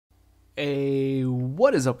Hey,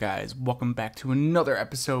 what is up, guys? Welcome back to another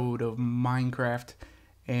episode of Minecraft,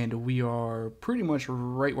 and we are pretty much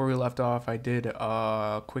right where we left off. I did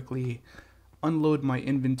quickly unload my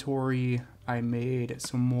inventory. I made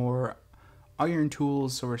some more iron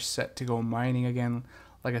tools, so we're set to go mining again.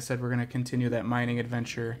 Like I said, we're gonna continue that mining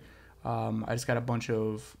adventure. I just got a bunch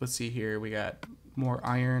of, let's see here, we got more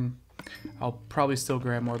iron. I'll probably still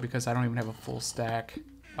grab more because I don't even have a full stack.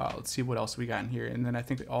 Let's see what else we got in here, and then I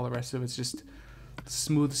think all the rest of it's just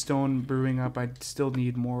smooth stone brewing up. I still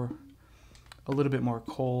need a little bit more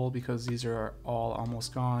coal because these are all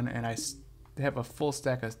almost gone, and I have a full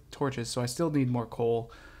stack of torches, so I still need more coal,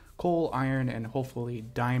 iron, and hopefully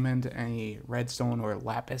diamond, any redstone or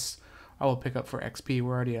lapis. I will pick up for XP.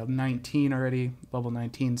 We're already at 19 already, level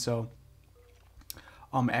 19. So,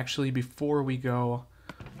 actually, before we go,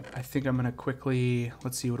 I think I'm gonna quickly,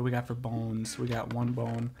 let's see, what do we got for bones? We got one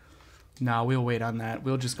bone. No, we'll wait on that.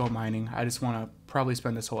 We'll just go mining. I just want to probably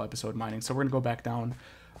spend this whole episode mining. So we're gonna go back down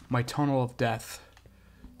my tunnel of death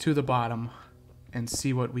to the bottom and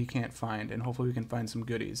see what we can't find, and hopefully we can find some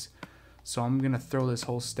goodies. So I'm gonna throw this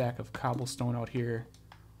whole stack of cobblestone out here,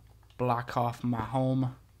 block off my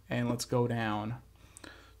home, and let's go down.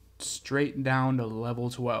 Straight down to level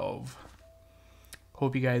 12.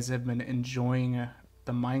 Hope you guys have been enjoying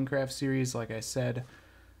the Minecraft series. Like I said,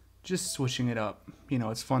 just switching it up. You know,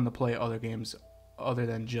 it's fun to play other games other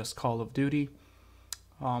than just Call of Duty.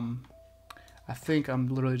 I think I'm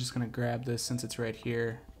literally just gonna grab this since it's right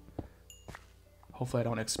here. Hopefully I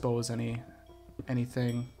don't expose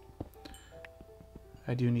anything.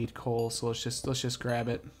 I do need coal, so let's just grab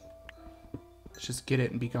it. Let's just get it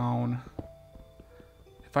and be gone.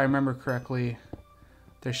 If I remember correctly,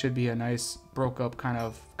 there should be a nice broke up kind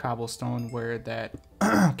of cobblestone where that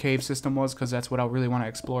cave system was, because that's what I really want to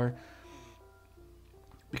explore.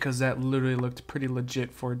 Because that literally looked pretty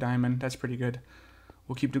legit for a diamond. That's pretty good.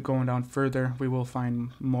 We'll keep going down further. We will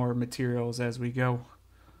find more materials as we go.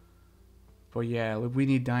 But yeah, we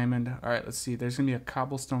need diamond. Alright, let's see. There's going to be a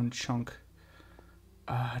cobblestone chunk.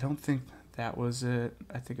 I don't think that was it.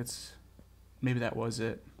 I think it's... maybe that was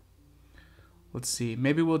it. Let's see.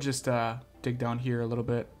 Maybe we'll just dig down here a little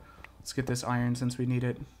bit. Let's get this iron since we need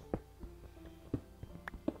it.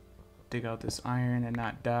 Dig out this iron and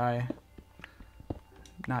not die.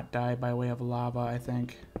 Not die by way of lava, I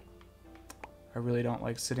think. I really don't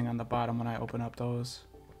like sitting on the bottom when I open up those.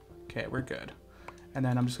 Okay, we're good. And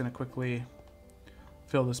then I'm just going to quickly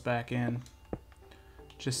fill this back in,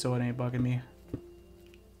 just so it ain't bugging me.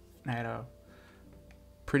 I had a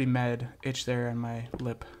pretty mad itch there on my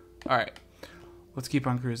lip. Alright, let's keep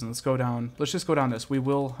on cruising. Let's go down. Let's just go down this. We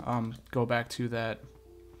will go back to that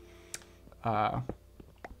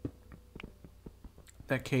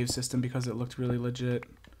that cave system because it looked really legit.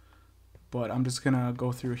 But I'm just gonna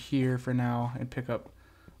go through here for now and pick up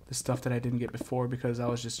the stuff that I didn't get before because I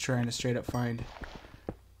was just trying to straight up find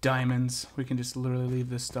diamonds. We can just literally leave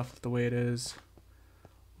this stuff the way it is.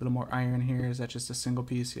 A little more iron here. Is that just a single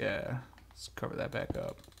piece? Yeah. Let's cover that back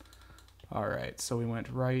up. Alright, so we went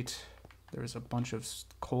right. There was a bunch of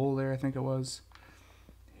coal there, I think it was.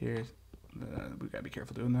 Here, we gotta be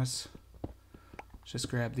careful doing this. Just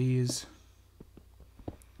grab these.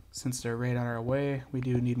 Since they're right on our way, we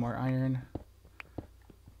do need more iron.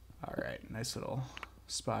 Alright, nice little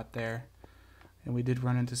spot there. And we did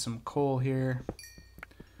run into some coal here.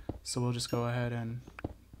 So we'll just go ahead and...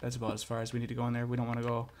 that's about as far as we need to go in there. We don't want to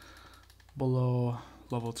go below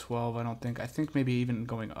level 12, I don't think. I think maybe even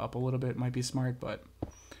going up a little bit might be smart, but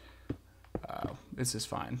this is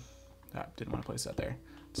fine. I didn't want to place that there.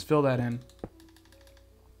 Let's fill that in.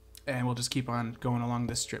 And we'll just keep on going along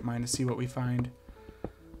this strip mine to see what we find.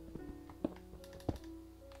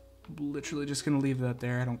 Literally just going to leave that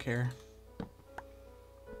there. I don't care.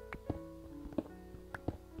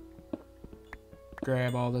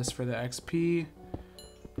 Grab all this for the XP.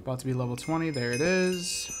 About to be level 20. There it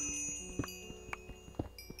is.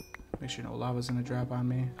 Make sure no lava's going to drop on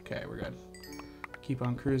me. Okay, we're good. Keep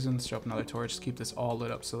on cruising. Let's drop another torch. Just keep this all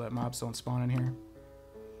lit up so that mobs don't spawn in here.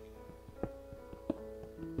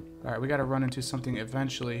 Alright, we got to run into something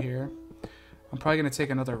eventually here. I'm probably going to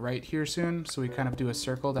take another right here soon, so we kind of do a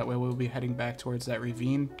circle. That way we'll be heading back towards that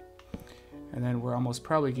ravine. And then we're almost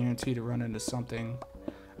probably guaranteed to run into something.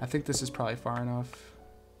 I think this is probably far enough.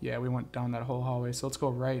 Yeah, we went down that whole hallway, so let's go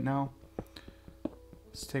right now.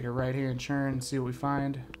 Let's take a right here and churn and see what we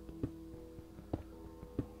find.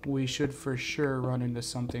 We should for sure run into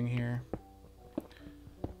something here.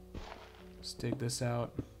 Let's dig this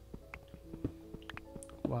out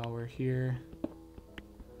while we're here.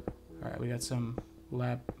 Alright, we got some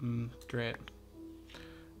grit.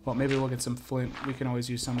 Well, maybe we'll get some flint. We can always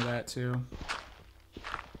use some of that too.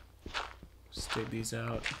 Just dig these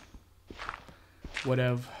out.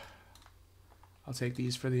 Whatever. I'll take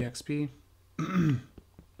these for the XP.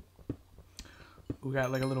 We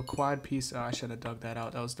got like a little quad piece. Oh, I should have dug that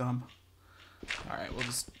out. That was dumb. Alright, we'll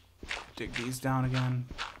just dig these down again.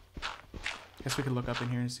 Guess we could look up in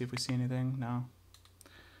here and see if we see anything. No.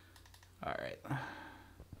 Alright.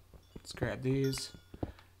 Let's grab these.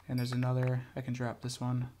 And there's another. I can drop this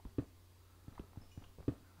one.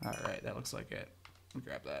 Alright, that looks like it. We'll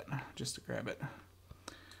grab that just to grab it.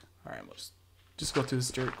 Alright, we'll just go through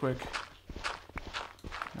this dirt quick.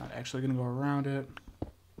 Not actually going to go around it.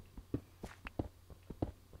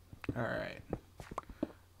 Alright.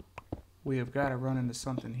 We have got to run into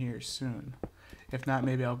something here soon. If not,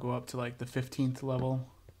 maybe I'll go up to like the 15th level.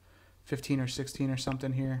 15 or 16 or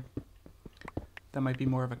something here. That might be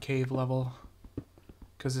more of a cave level.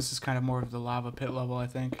 Because this is kind of more of the lava pit level, I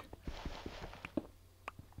think.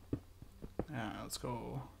 Let's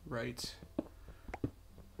go right.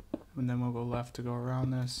 And then we'll go left to go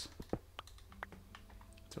around this.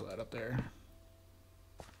 Throw that up there.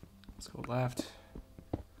 Let's go left.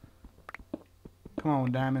 Come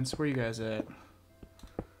on, diamonds. Where you guys at?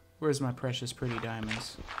 Where's my precious pretty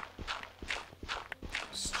diamonds?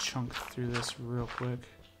 Just chunk through this real quick.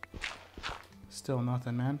 Still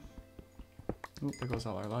nothing, man. Oop, there goes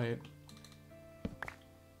all our light.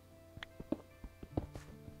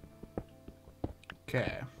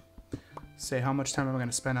 Okay. Say, how much time am I going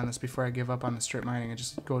to spend on this before I give up on the strip mining and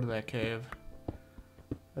just go to that cave?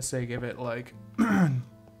 Let's say give it like, like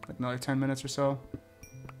another 10 minutes or so.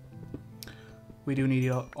 We do need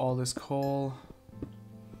all this coal.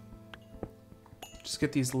 Just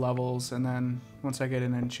get these levels, and then once I get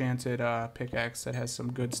an enchanted pickaxe that has some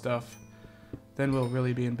good stuff, then we'll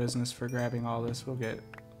really be in business for grabbing all this. We'll get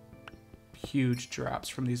huge drops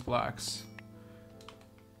from these blocks.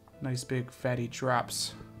 Nice big fatty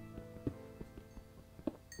drops.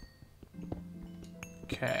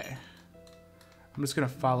 Okay. I'm just gonna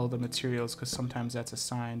follow the materials because sometimes that's a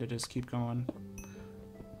sign to just keep going.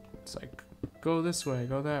 It's like, go this way,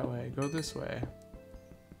 go that way, go this way.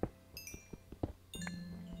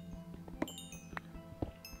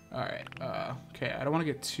 Alright, okay, I don't want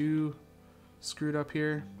to get too screwed up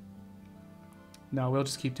here. No, we'll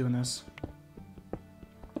just keep doing this.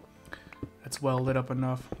 It's well lit up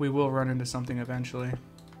enough. We will run into something eventually.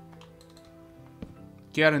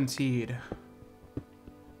 Guaranteed.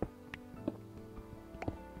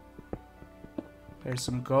 There's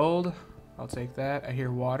some gold. I'll take that. I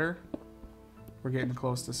hear water. We're getting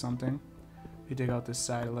close to something. We dig out this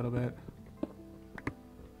side a little bit.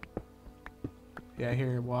 Yeah, I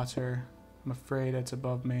hear water. I'm afraid it's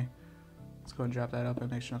above me. Let's go and drop that up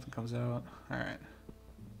and make sure nothing comes out. Alright.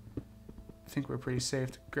 I think we're pretty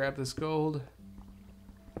safe to grab this gold.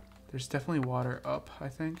 There's definitely water up, I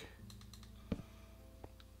think.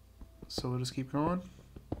 So we'll just keep going.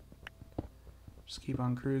 Just keep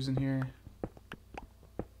on cruising here.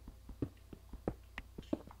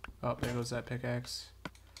 Oh, there goes that pickaxe.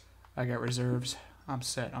 I got reserves. I'm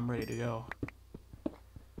set. I'm ready to go.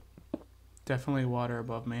 Definitely water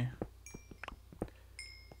above me.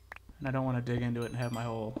 And I don't want to dig into it and have my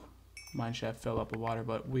whole mine shaft fill up with water,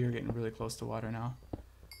 but we are getting really close to water now.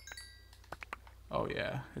 Oh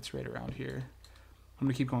yeah, it's right around here. I'm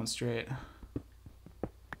gonna keep going straight.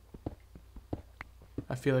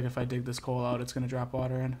 I feel like if I dig this coal out, it's gonna drop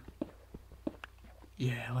water in.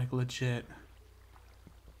 Yeah, like legit.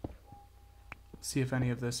 See if any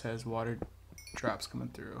of this has water drops coming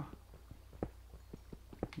through.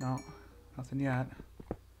 No, nothing yet.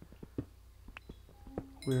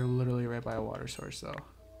 We're literally right by a water source though.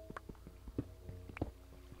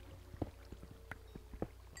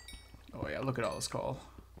 Oh yeah, look at all this coal.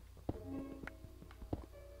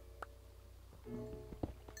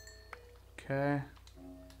 Okay.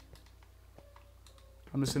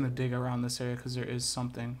 I'm just gonna dig around this area because there is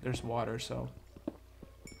something. There's water, so.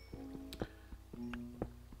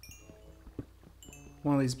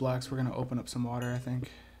 One of these blocks, we're gonna open up some water, I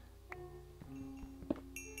think.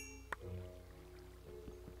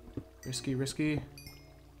 Risky, risky.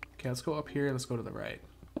 Okay, let's go up here. Let's go to the right.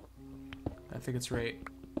 I think it's right.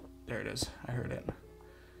 There it is. I heard it.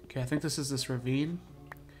 Okay, I think this is this ravine.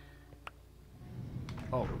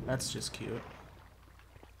 Oh, that's just cute.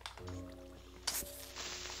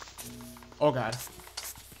 Oh god.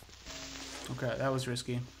 Okay, that was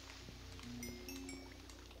risky.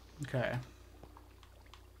 Okay.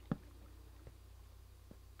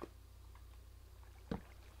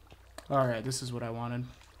 Alright, this is what I wanted.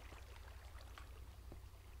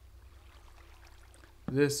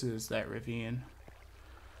 This is that ravine.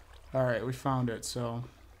 Alright, we found it, so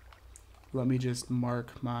let me just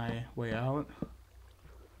mark my way out.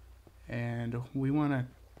 And we want to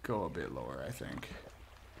go a bit lower, I think.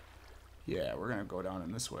 Yeah, we're going to go down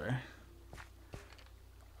in this way.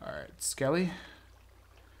 Alright, Skelly?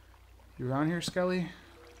 You around here, Skelly?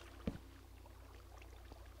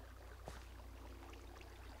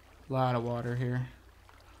 A lot of water here.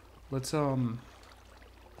 Let's, I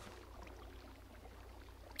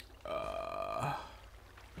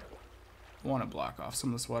want to block off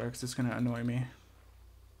some of this water because it's going to annoy me.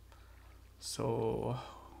 So,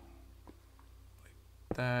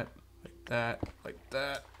 like that, like that, like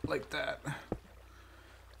that, like that.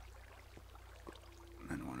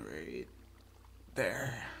 And one right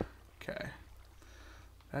there. Okay.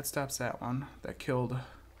 That stops that one. That killed.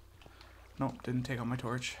 Nope, didn't take out my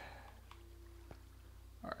torch.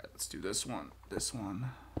 Alright, let's do this one, that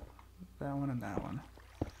one, and that one.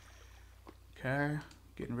 Okay,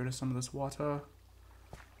 getting rid of some of this water.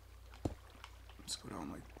 Let's go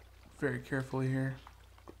down like very carefully here.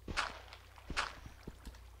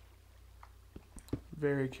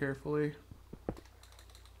 Very carefully.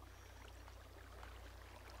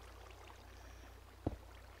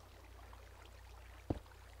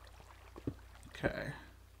 Okay.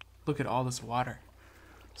 Look at all this water.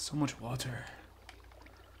 So much water.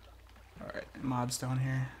 Alright, mobs down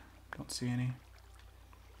here. Don't see any.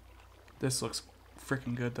 This looks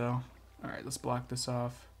freaking good though. Alright, let's block this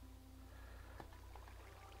off.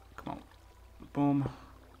 Come on. Boom.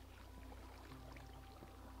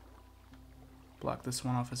 Block this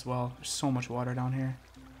one off as well. There's so much water down here.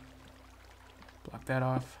 Block that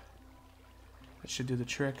off. That should do the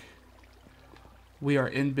trick. We are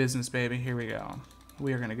in business, baby. Here we go.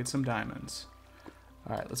 We are going to get some diamonds.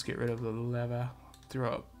 Alright, let's get rid of the lava. Throw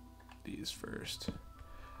up these first.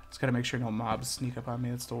 Just got to make sure no mobs sneak up on me.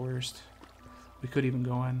 That's the worst. We could even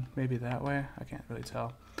go in maybe that way. I can't really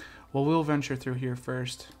tell. Well, we'll venture through here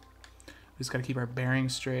first. We just got to keep our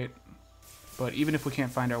bearings straight. But even if we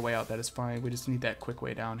can't find our way out, that is fine. We just need that quick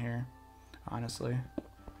way down here, honestly.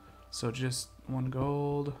 So just 1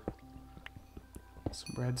 gold.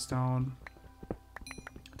 Some redstone.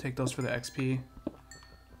 Take those for the XP.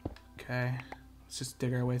 Okay. Let's just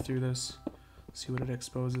dig our way through this. See what it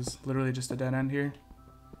exposes. Literally just a dead end here.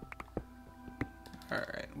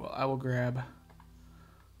 Alright, well I will grab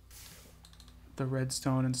the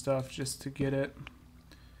redstone and stuff just to get it.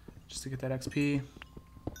 Just to get that XP.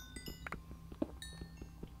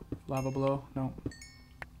 Lava below? No.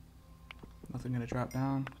 Nothing gonna drop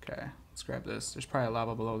down. Okay, let's grab this. There's probably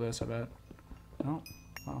lava below this, I bet. No?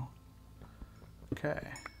 Oh. Okay.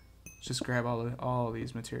 Let's just grab all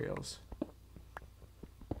these materials.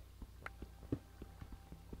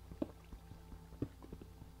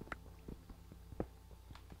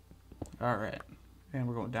 Alright. And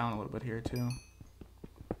we're going down a little bit here too.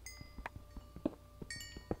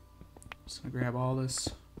 Just gonna grab all this.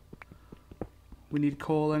 We need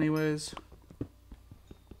coal anyways.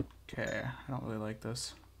 Okay, I don't really like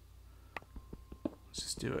this. Let's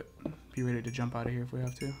just do it. Be ready to jump out of here if we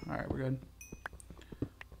have to. Alright, we're good.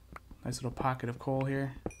 Nice little pocket of coal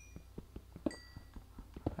here.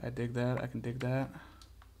 I dig that. I can dig that.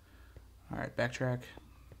 Alright, backtrack.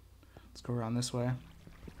 Let's go around this way.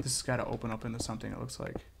 This has got to open up into something, it looks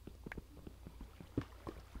like.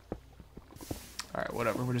 Alright,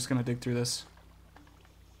 whatever. We're just going to dig through this.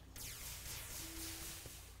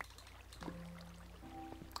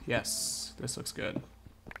 Yes, this looks good.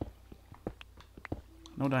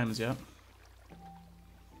 No diamonds yet.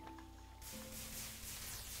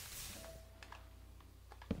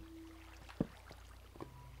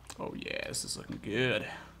 Oh yeah, this is looking good.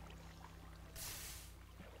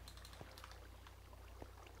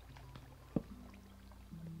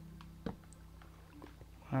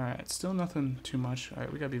 Alright, still nothing too much.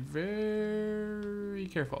 Alright, we gotta be very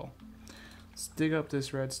careful. Let's dig up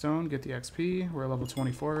this redstone, get the XP. We're at level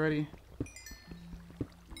 24 already.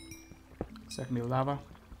 Is that gonna be lava?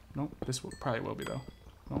 Nope, this probably will be though.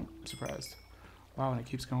 Oh, I'm surprised. Wow, and it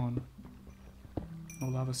keeps going. No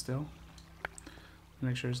lava still.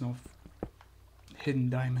 Make sure there's no hidden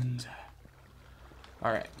diamonds.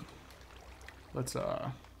 Alright. Let's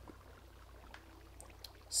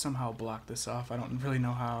somehow block this off. I don't really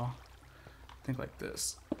know how. Think like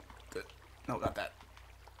this. No, not that.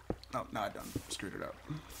 No, I done screwed it up.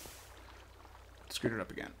 Screwed it up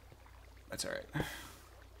again. That's alright.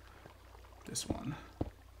 This one.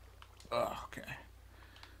 Oh, okay.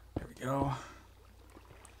 There we go.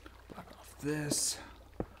 Block off this.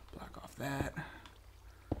 Block off that.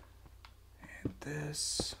 And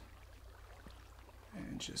this.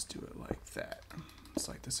 And just do it like that. Let's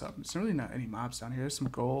light this up. There's really not any mobs down here. There's some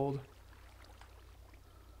gold.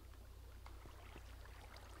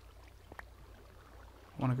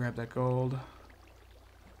 I want to grab that gold.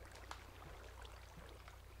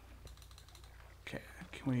 Okay,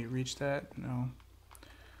 can we reach that? No.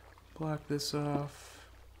 Block this off.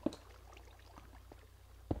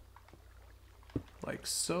 Like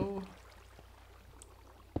so.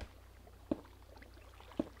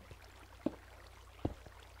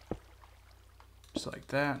 Just like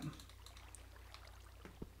that.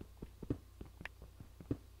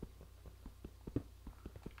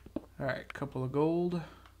 Alright, couple of gold.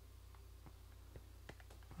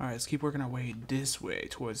 Alright, let's keep working our way this way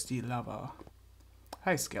towards the lava.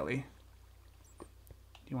 Hi, Skelly. Do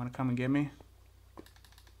you want to come and get me?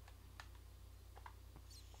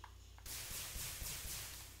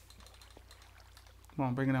 Come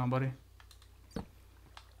on, bring it on, buddy.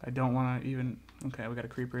 I don't want to even... Okay, we got a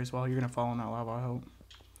creeper as well. You're going to fall in that lava, I hope.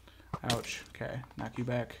 Ouch. Okay, knock you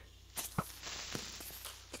back.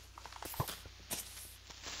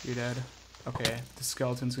 You're dead. Okay, the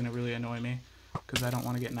skeleton's going to really annoy me, because I don't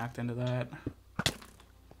want to get knocked into that.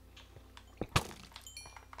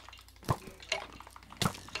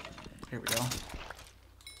 Here we go.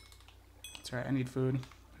 That's right, I need food.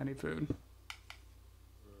 I need food.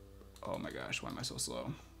 Oh my gosh, why am I so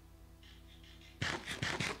slow?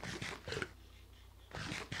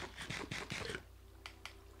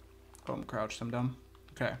 Oh, I'm crouched, I'm dumb.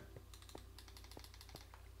 Okay.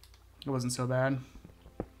 It wasn't so bad.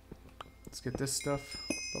 Let's get this stuff.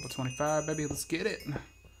 Level 25, baby, let's get it.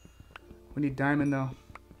 We need diamond, though.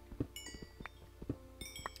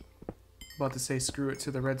 About to say screw it to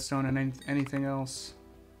the redstone and anything else.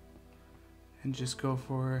 And just go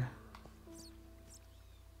for...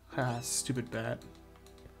 Ah, stupid bat.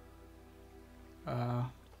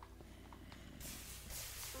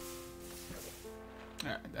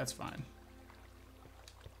 Alright, that's fine.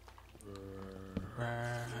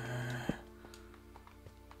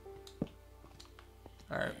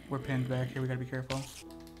 Alright, we're pinned back here, we gotta be careful.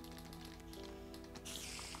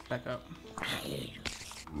 Back up.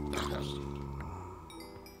 Back up.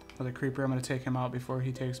 Another creeper, I'm gonna take him out before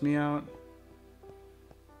he takes me out.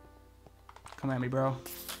 Come at me, bro.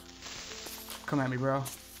 Come at me, bro.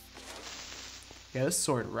 Yeah, this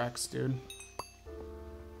sword wrecks, dude.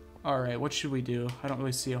 Alright, what should we do? I don't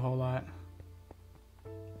really see a whole lot.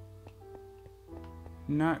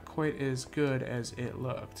 Not quite as good as it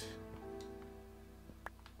looked.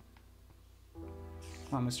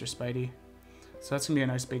 Come on, Mr. Spidey. So that's gonna be a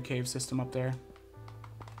nice big cave system up there.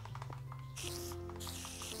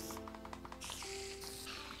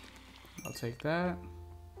 I'll take that.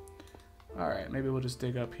 Alright, maybe we'll just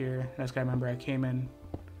dig up here. I just gotta remember I came in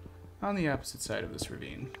on the opposite side of this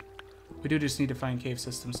ravine. We do just need to find cave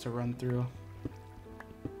systems to run through.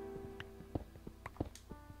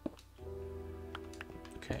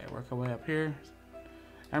 Okay, work our way up here.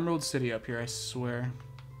 Emerald City up here, I swear.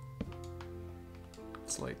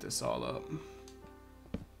 Let's light this all up.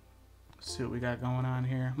 See what we got going on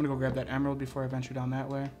here. I'm gonna go grab that emerald before I venture down that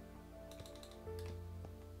way.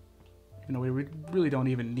 You know, we really don't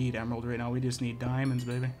even need emerald right now. We just need diamonds,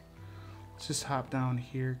 baby. Let's just hop down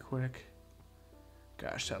here quick.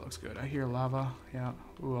 Gosh, that looks good. I hear lava. Yeah,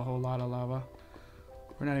 ooh, a whole lot of lava.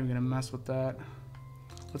 We're not even gonna mess with that.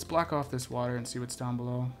 Let's block off this water and see what's down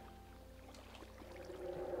below.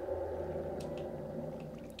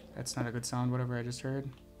 That's not a good sound, whatever I just heard.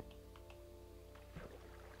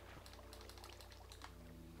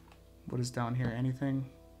 What is down here? Anything?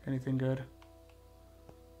 Anything good?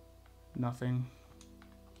 Nothing.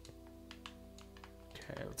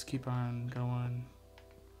 Okay, let's keep on going.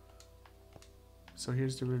 So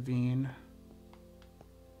here's the ravine.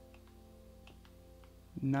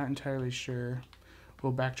 Not entirely sure.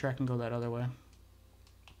 We'll backtrack and go that other way. I'm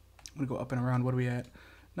gonna go up and around. What are we at?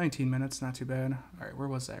 19 minutes, not too bad. Alright, where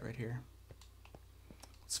was that? Right here.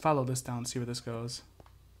 Let's follow this down, see where this goes.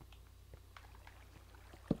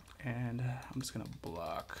 And I'm just gonna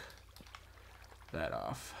block that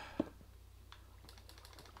off.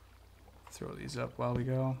 Throw these up while we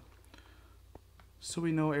go. So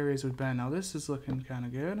we know areas we've been. Now this is looking kind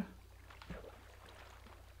of good.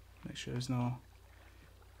 Make sure there's no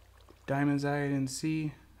diamonds I didn't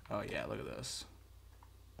see. Oh yeah, look at this.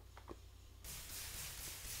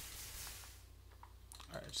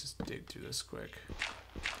 Alright, let's just dig through this quick.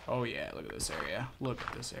 Oh yeah, look at this area. Look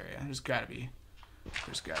at this area. There's gotta be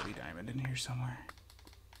diamond in here somewhere.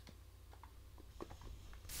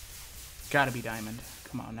 Gotta be diamond.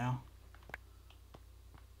 Come on now.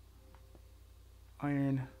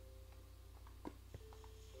 Iron.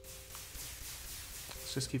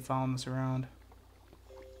 Let's just keep following this around.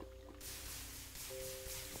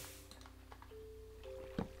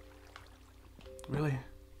 Really?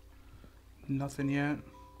 Nothing yet?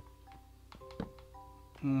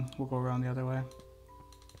 We'll go around the other way.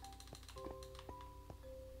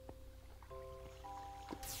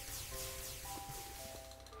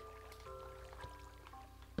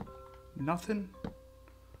 Nothing?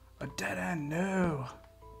 A dead end? No!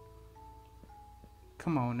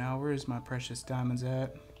 Come on now, where's my precious diamonds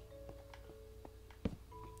at?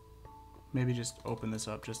 Maybe just open this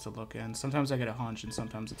up just to look in. Sometimes I get a hunch and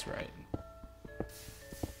sometimes it's right.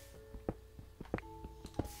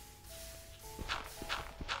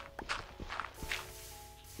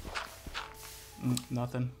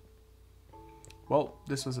 Nothing. Well,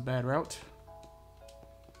 this was a bad route.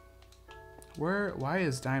 Why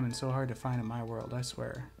is diamond so hard to find in my world? I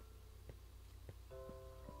swear.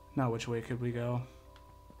 Now, which way could we go?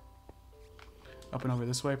 Up and over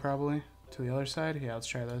this way, probably. To the other side? Yeah, let's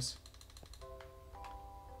try this.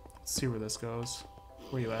 Let's see where this goes.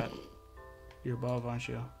 Where you at? You're above, aren't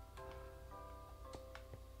you?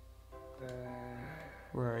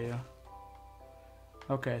 Where are you?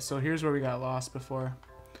 Okay, so here's where we got lost before.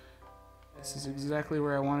 This is exactly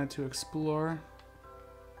where I wanted to explore.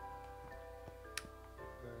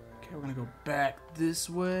 Okay, we're gonna go back this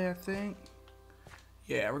way, I think.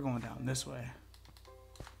 Yeah, we're going down this way.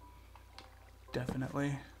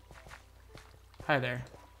 Definitely. Hi there.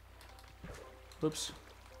 Whoops.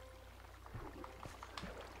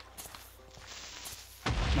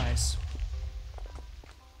 Nice.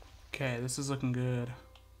 Okay, this is looking good.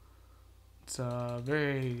 Let's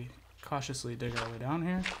very cautiously dig our way down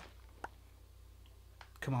here.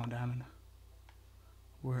 Come on, Diamond.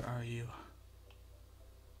 Where are you?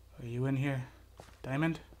 Are you in here?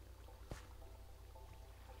 Diamond?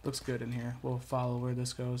 Looks good in here. We'll follow where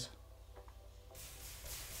this goes.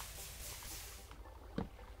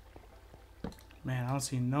 Man, I don't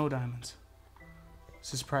see no diamonds.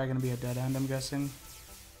 This is probably going to be a dead end, I'm guessing.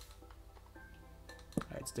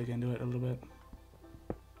 Alright, let's dig into it a little bit.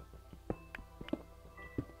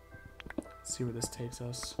 See where this takes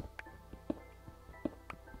us.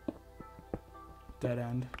 Dead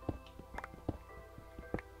end.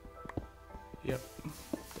 Yep,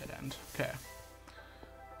 dead end. Okay.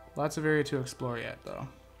 Lots of area to explore yet, though.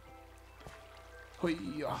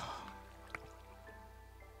 Hoi-ya.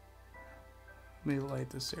 Let me light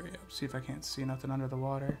this area up, see if I can't see nothing under the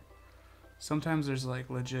water. Sometimes there's like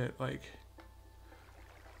legit like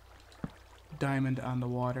diamond on the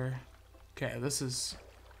water. Okay, this is...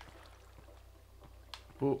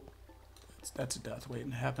 Whoa. That's a death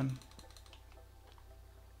waiting to happen.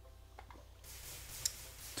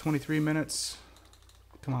 23 minutes.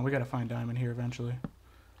 Come on, we gotta find diamond here eventually.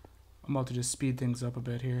 I'm about to just speed things up a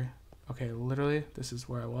bit here. Okay, literally, this is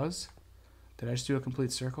where I was. Did I just do a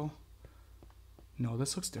complete circle? No,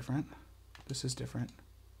 this looks different. This is different.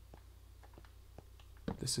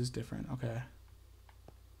 This is different, okay.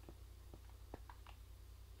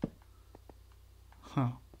 Huh.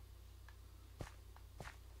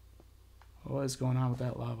 What is going on with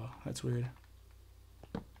that lava? That's weird.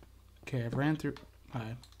 Okay, I've ran through...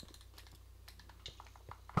 Hi.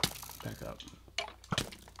 Back up.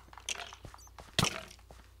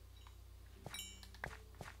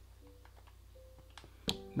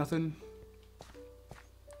 Nothing.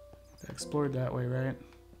 I explored that way, right?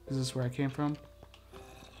 Is this where I came from?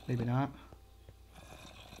 Maybe not.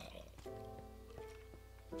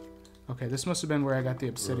 Okay, this must have been where I got the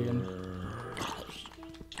obsidian.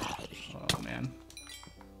 Oh man.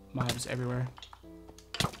 Mobs everywhere.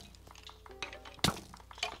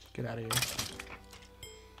 Get out of here.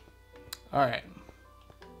 Alright.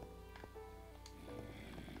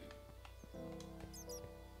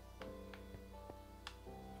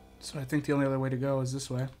 So I think the only other way to go is this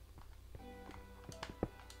way.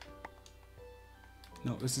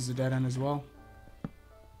 No, this is a dead end as well.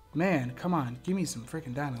 Man, come on. Give me some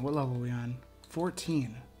freaking diamond. What level are we on?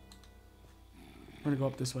 14. We're gonna go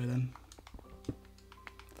up this way then.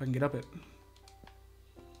 If I can get up it.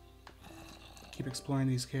 Keep exploring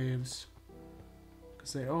these caves.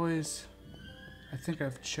 Because they always... I think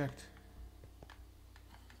I've checked.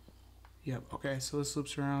 Yep, okay, so this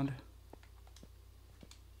loops around.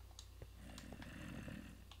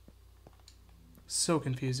 So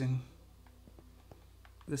confusing.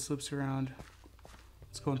 This loops around.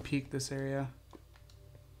 Let's go and peek this area.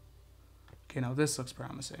 Okay, now this looks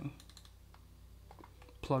promising.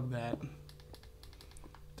 Plug that.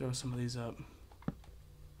 Throw some of these up.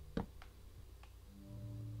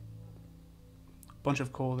 Bunch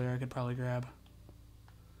of coal there I could probably grab.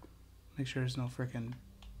 Make sure there's no frickin'...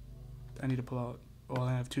 I need to pull out... Well,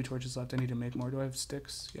 I have 2 torches left. I need to make more. Do I have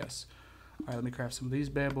sticks? Yes. Alright, let me craft some of these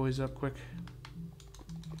bad boys up quick.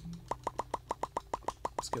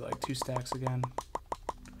 Let's get like 2 stacks again.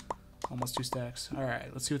 Almost 2 stacks.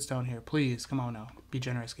 Alright, let's see what's down here. Please, come on now. Be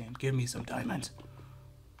generous, game. Give me some diamonds.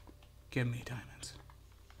 Give me diamonds.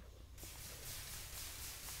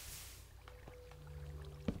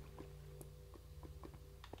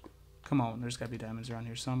 Come on, there's gotta be diamonds around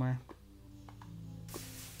here somewhere.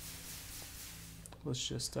 Let's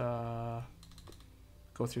just go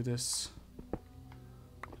through this.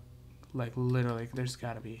 Like literally, there's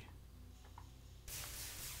gotta be.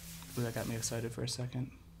 Ooh, that got me excited for a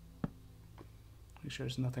second. Make sure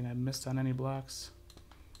there's nothing I missed on any blocks.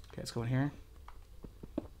 Okay, let's go in here.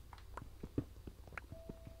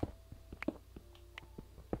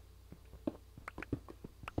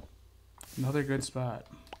 Another good spot.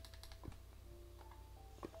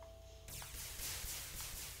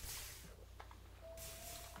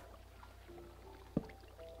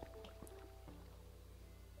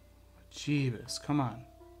 Jeebus, come on.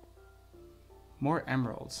 More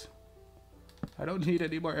emeralds. I don't need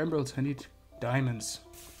any more emeralds. I need diamonds.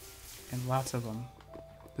 And lots of them.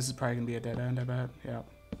 This is probably going to be a dead end, I bet. Yeah.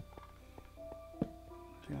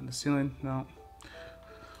 Anything on the ceiling? No.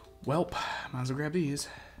 Welp. Might as well grab these.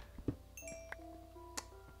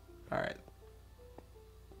 Alright.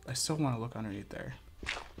 I still want to look underneath there.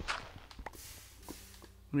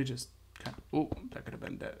 Let me just kind of... Oh, that could have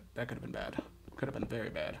been dead. That could have been bad. Could have been very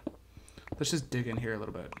bad. Let's just dig in here a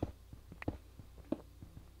little bit.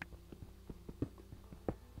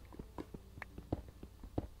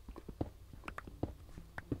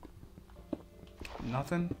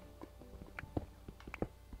 Nothing?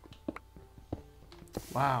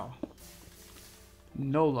 Wow.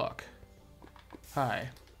 No luck. Hi.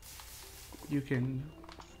 You can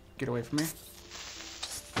get away from me.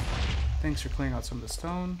 Thanks for clearing out some of the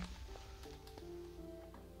stone.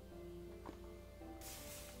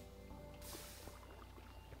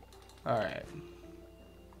 Alright.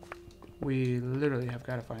 We literally have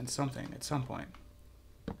got to find something at some point.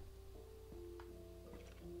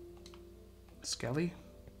 Skelly?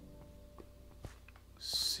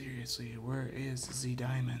 Seriously, where is the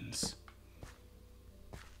diamonds?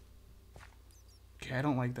 Okay, I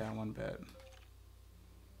don't like that one bit.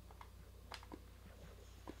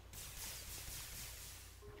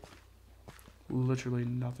 Literally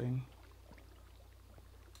nothing.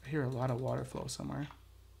 I hear a lot of water flow somewhere.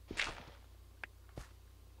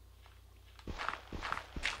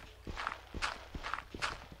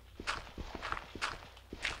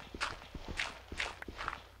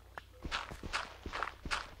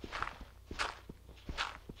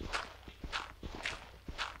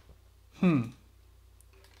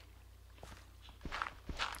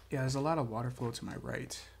 Yeah, there's a lot of water flow to my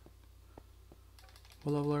right.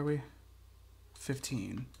 What level are we?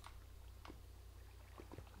 15.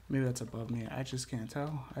 Maybe that's above me. I just can't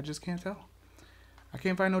tell. I just can't tell. I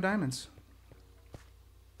can't find no diamonds.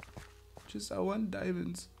 I want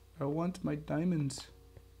diamonds. I want my diamonds.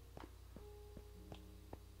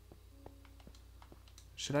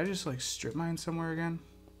 Should I just like strip mine somewhere again?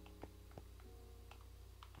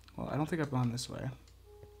 Well, I don't think I've gone this way.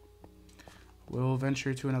 We'll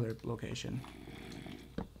venture to another location.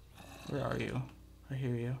 Where are you? I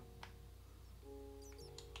hear you.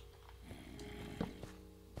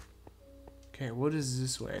 Okay, what is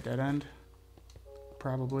this way? Dead end?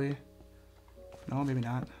 Probably. No, maybe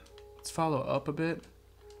not. Let's follow up a bit.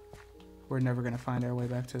 We're never gonna find our way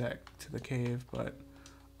back to the cave, but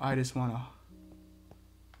I just wanna...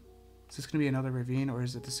 Is this gonna be another ravine, or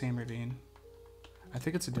is it the same ravine? I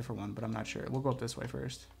think it's a different one, but I'm not sure. We'll go up this way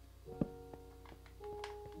first.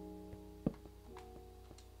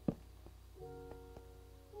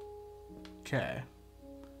 Okay.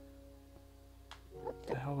 What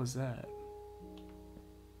the hell was that?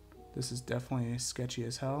 This is definitely sketchy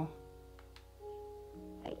as hell.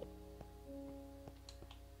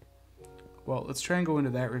 Well, let's try and go into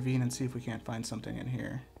that ravine and see if we can't find something in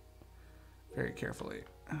here. Very carefully.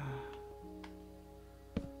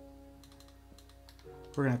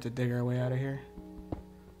 We're gonna have to dig our way out of here.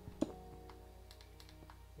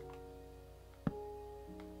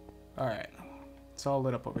 Alright. It's all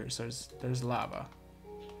lit up over here, so there's lava.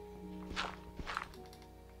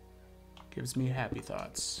 Gives me happy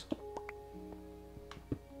thoughts.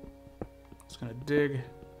 Just gonna dig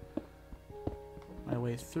my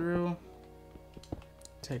way through.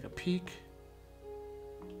 Take a peek.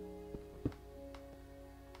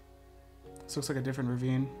 This looks like a different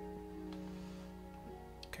ravine.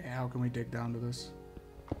 Okay, how can we dig down to this?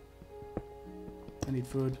 I need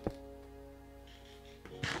food.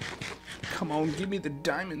 Come on, give me the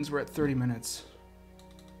diamonds. We're at 30 minutes.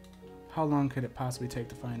 How long could it possibly take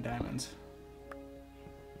to find diamonds?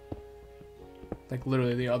 Like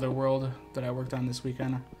literally the other world that I worked on this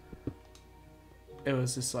weekend. It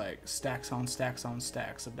was just like stacks on stacks on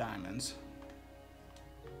stacks of diamonds.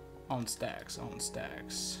 On stacks on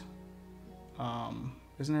stacks.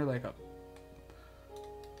 Isn't there like a...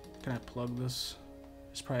 Can I plug this?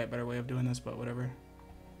 There's probably a better way of doing this, but whatever.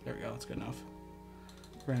 There we go, that's good enough.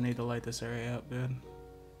 We're gonna need to light this area up good.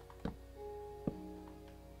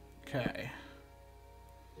 Okay.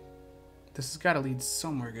 This has gotta lead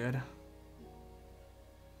somewhere good.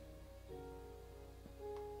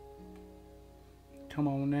 Come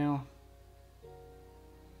on now.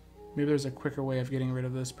 Maybe there's a quicker way of getting rid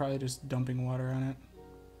of this. Probably just dumping water on it.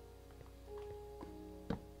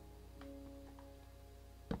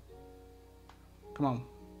 Come on.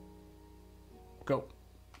 Go.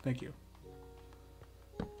 Thank you.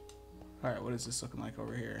 Alright, what is this looking like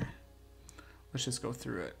over here? Let's just go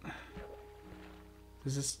through it.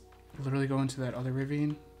 Does this literally go into that other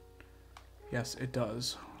ravine? Yes, it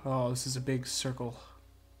does. Oh, this is a big circle.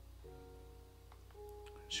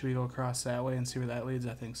 Should we go across that way and see where that leads?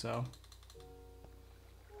 I think so.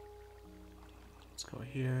 Let's go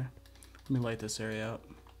here. Let me light this area up.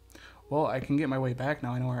 Well, I can get my way back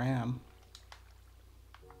now. I know where I am.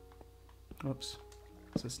 Oops.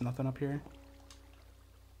 Is this nothing up here?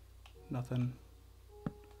 Nothing.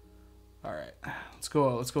 Alright. Let's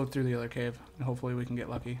go through the other cave and hopefully we can get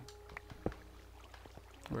lucky.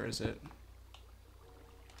 Where is it?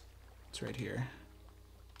 It's right here.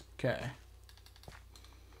 Okay.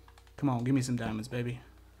 Come on, give me some diamonds, baby.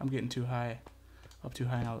 I'm getting too high. Up too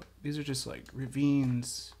high now. These are just like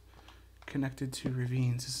ravines. Connected to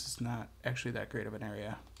ravines. This is not actually that great of an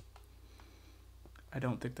area. I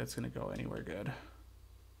don't think that's going to go anywhere good.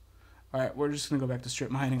 Alright, we're just going to go back to strip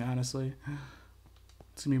mining, honestly.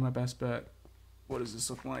 It's going to be my best bet. What does this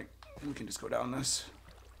look like? We can just go down this.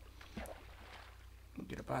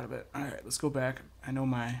 Get up out of it. Alright, let's go back. I know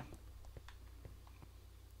my...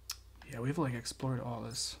 Yeah, we've like explored all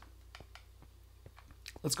this.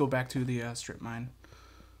 Let's go back to the strip mine,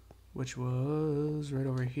 which was right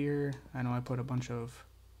over here. I know I put a bunch of...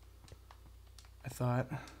 I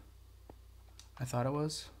thought it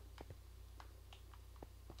was.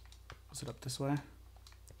 Was it up this way?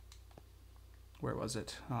 Where was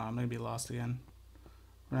it? Oh, I'm going to be lost again.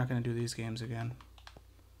 We're not going to do these games again.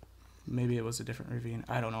 Maybe it was a different ravine.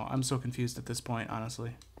 I don't know. I'm so confused at this point,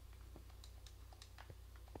 honestly.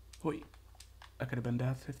 Wait. That could have been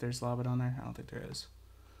death if there's lava down there. I don't think there is.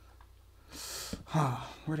 Huh.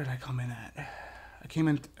 Where did I come in at? I came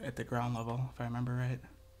in at the ground level, if I remember right.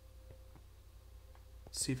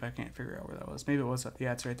 Let's see if I can't figure out where that was. Maybe it was...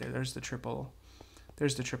 Yeah, it's right there. There's the triple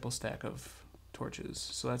stack of torches.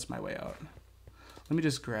 So that's my way out. Let me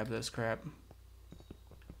just grab this crap.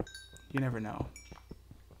 You never know.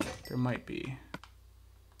 There might be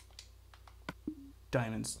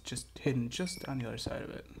diamonds just hidden just on the other side of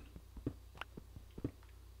it.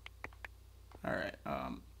 Alright,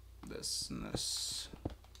 this and this.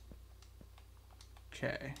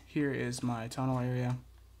 Okay, here is my tunnel area.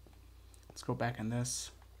 Let's go back in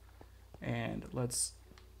this. And let's...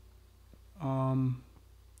 I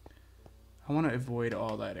want to avoid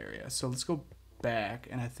all that area. So let's go back,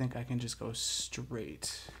 and I think I can just go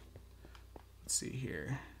straight. Let's see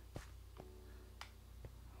here.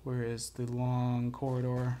 Where is the long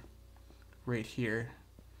corridor? Right here.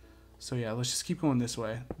 So yeah, let's just keep going this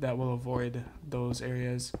way. That will avoid those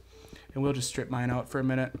areas. And we'll just strip mine out for a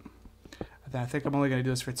minute. I think I'm only going to do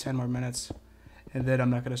this for 10 more minutes. And then I'm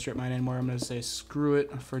not going to strip mine anymore. I'm going to say screw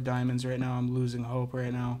it for diamonds right now. I'm losing hope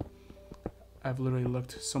right now. I've literally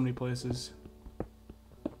looked so many places.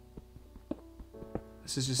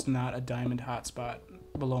 This is just not a diamond hotspot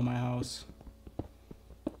below my house.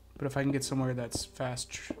 But if I can get somewhere that's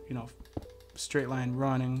fast, you know, straight line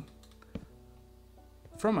running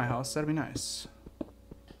from my house, that'd be nice.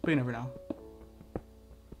 But you never know.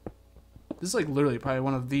 This is like literally probably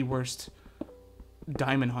one of the worst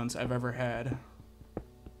diamond hunts I've ever had.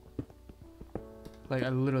 Like I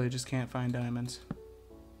literally just can't find diamonds.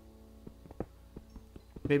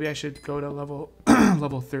 Maybe I should go to level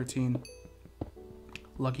level 13.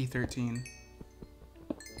 Lucky 13.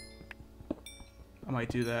 I might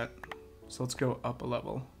do that. So let's go up a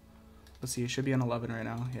level. Let's see, it should be on 11 right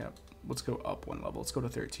now. Yep. Let's go up one level. Let's go to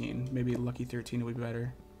 13. Maybe lucky 13 would be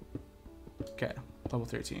better. Okay, level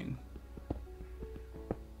 13.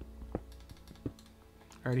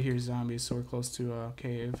 I already hear zombies, so we're close to a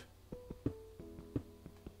cave.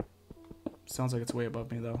 Sounds like it's way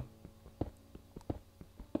above me though.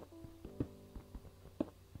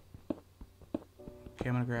 Okay,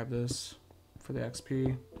 I'm gonna grab this for the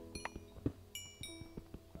XP.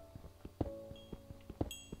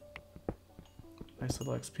 Nice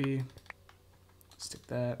little XP. Stick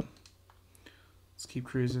that. Let's keep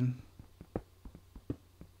cruising.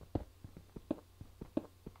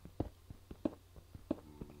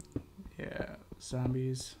 Yeah,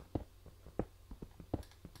 zombies.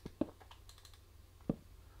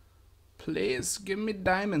 Please give me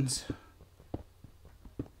diamonds.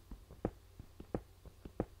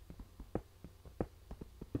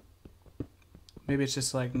 Maybe it's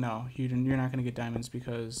just like, no, you're not going to get diamonds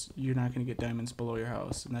because you're not going to get diamonds below your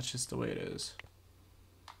house. And that's just the way it is.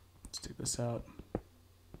 Let's take this out.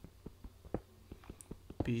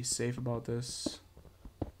 Be safe about this.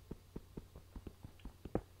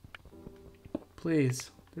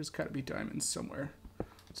 Please. There's got to be diamonds somewhere.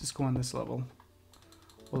 Let's just go on this level.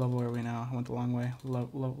 What level are we now? I went the long way.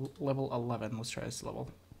 Level 11. Let's try this level.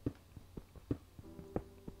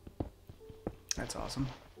 That's awesome.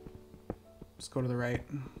 Let's go to the right.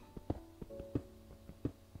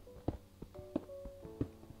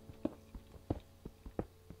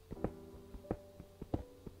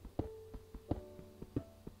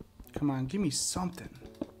 Come on, give me something.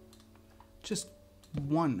 Just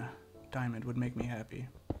one diamond would make me happy.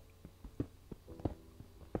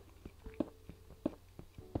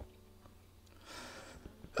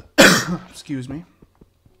 Excuse me.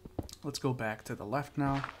 Let's go back to the left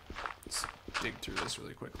now. Let's dig through this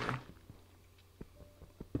really quickly.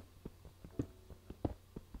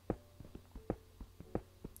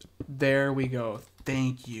 There we go.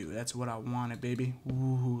 Thank you. That's what I wanted, baby.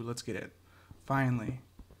 Ooh, let's get it. Finally.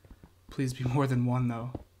 Please be more than one,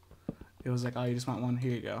 though. It was like, oh, you just want one?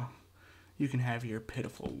 Here you go. You can have your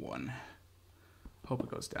pitiful one. Hope it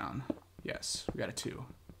goes down. Yes, we got a 2.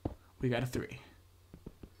 We got a 3.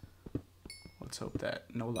 Let's hope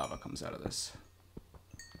that no lava comes out of this.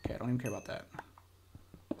 Okay, I don't even care about that.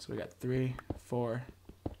 So we got 3, 4.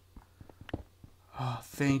 Oh,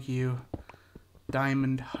 thank you.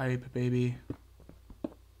 Diamond hype, baby.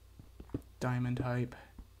 Diamond hype.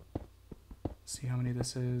 See how many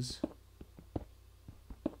this is.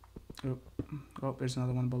 Oh, there's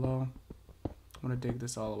another one below. I'm gonna dig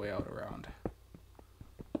this all the way out around.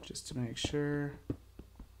 Just to make sure.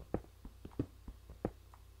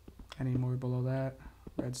 Any more below that?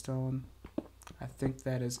 Redstone. I think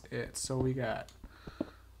that is it. So we got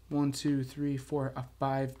 1, 2, 3, 4, a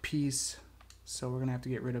 5 piece. So we're gonna have to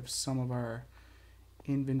get rid of some of our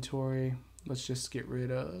inventory. Let's just get rid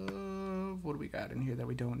of, what do we got in here that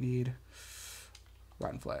we don't need?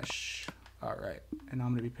 Rotten flesh. All right, and I'm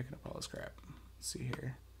gonna be picking up all this crap. Let's see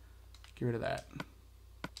here. Get rid of that.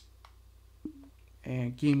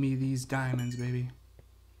 And give me these diamonds, baby.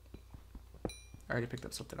 I already picked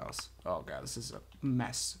up something else. Oh god, this is a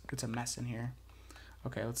mess. It's a mess in here.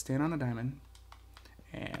 Okay, let's stand on a diamond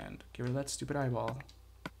and get rid of that stupid eyeball.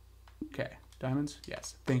 Okay, diamonds?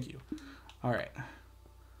 Yes, thank you. All right.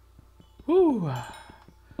 Whew.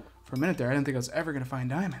 For a minute there, I didn't think I was ever gonna find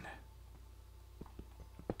diamond.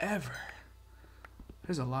 Ever.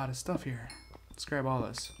 There's a lot of stuff here. Let's grab all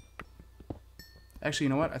this. Actually, you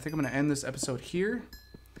know what? I think I'm gonna end this episode here.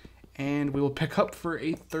 And we will pick up for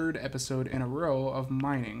a 3rd episode in a row of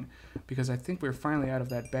mining, because I think we're finally out of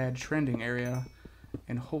that bad trending area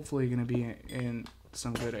and hopefully going to be in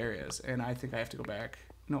some good areas. And I think I have to go back.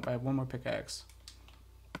 Nope, I have one more pickaxe.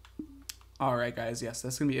 Alright guys, yes,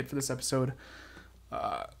 that's going to be it for this episode.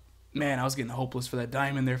 Man, I was getting hopeless for that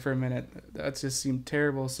diamond there for a minute. That just seemed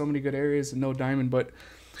terrible. So many good areas and no diamond, but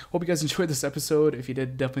hope you guys enjoyed this episode. If you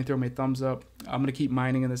did, definitely throw me a thumbs up. I'm going to keep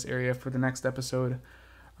mining in this area for the next episode.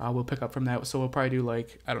 We'll pick up from that. So we'll probably do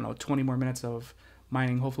like, I don't know, 20 more minutes of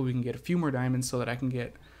mining. Hopefully we can get a few more diamonds so that I can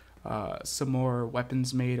get some more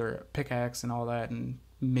weapons made, or pickaxe and all that, and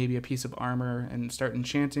maybe a piece of armor and start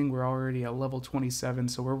enchanting. We're already at level 27,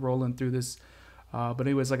 so we're rolling through this. But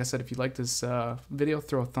anyways, like I said, if you like this video,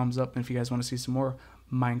 throw a thumbs up. And if you guys want to see some more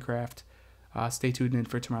Minecraft, stay tuned in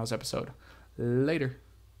for tomorrow's episode. Later.